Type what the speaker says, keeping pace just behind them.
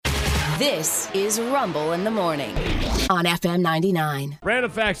This is Rumble in the Morning on FM 99. Random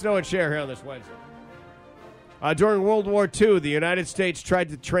facts, no one share here on this Wednesday. During World War II, the United States tried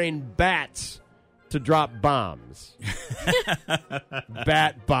to train bats to drop bombs.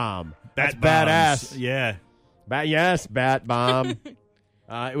 Bat bomb. That's badass. Yeah. Yes, bat bomb.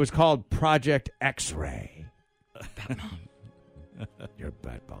 It was called Project X-Ray. Your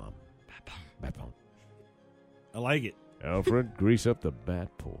bat bomb. Bat bomb. I like it. Alfred, grease up the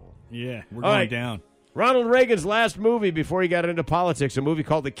bat pool. Yeah, we're All going right. down. Ronald Reagan's last movie before he got into politics, a movie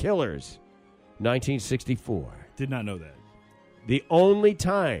called The Killers, 1964. Did not know that. The only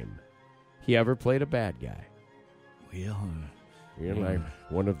time he ever played a bad guy. Well, You're like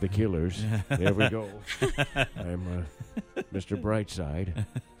one of the killers. There we go. I'm Mr. Brightside.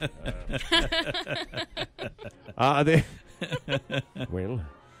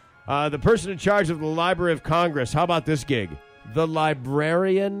 The person in charge of the Library of Congress. How about this gig? The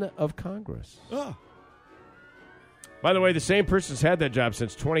Librarian of Congress. oh, By the way, the same person's had that job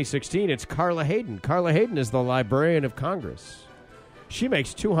since 2016. It's Carla Hayden. Carla Hayden is the Librarian of Congress. She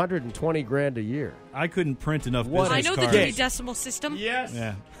makes $220,000 a year. I couldn't print enough What? business I know the cards. Dewey Decimal System. Yes.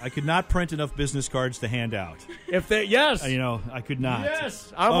 Yeah, I could not print enough business cards to hand out. If they yes. I could not.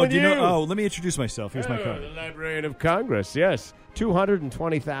 Yes. I'm with do you. know? Oh, let me introduce myself. Here's my The card. Librarian of Congress. Yes,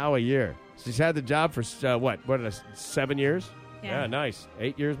 $220,000 a year. She's had the job for 7 years? Yeah. Nice.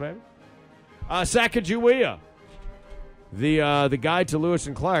 8 years, maybe. Sacagawea, the guide to Lewis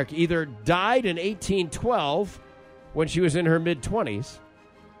and Clark, either died in 1812 when she was in her mid-20s,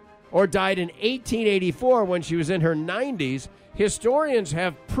 or died in 1884 when she was in her 90s. Historians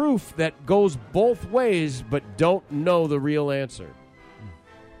have proof that goes both ways, but don't know the real answer.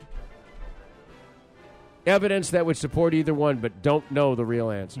 Evidence that would support either one, but don't know the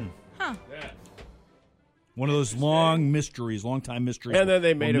real answer. Huh. One of those long time mysteries. And then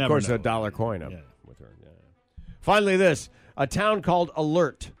they made, we'll of course, never a know. dollar coin up Yeah. with her. Yeah. Finally, this. A town called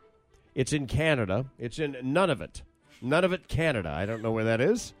Alert. It's in Canada. It's in Nunavut, Canada. I don't know where that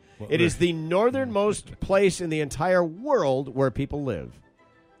is. It is the northernmost place in the entire world where people live.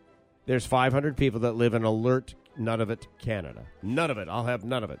 There's 500 people that live in Alert, Nunavut, Canada. None of it. I'll have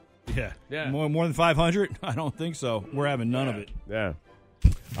none of it. Yeah. Yeah. More than 500? I don't think so. We're having none of it. Yeah.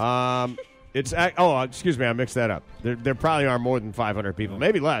 Excuse me, I mixed that up. There probably are more than 500 people,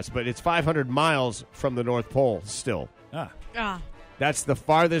 maybe less, but it's 500 miles from the North Pole still. Ah. That's the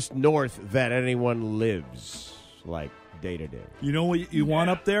farthest north that anyone lives, like day to day. You know what you want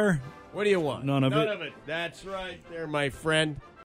up there? What do you want? None of it. None of it. That's right there, my friend.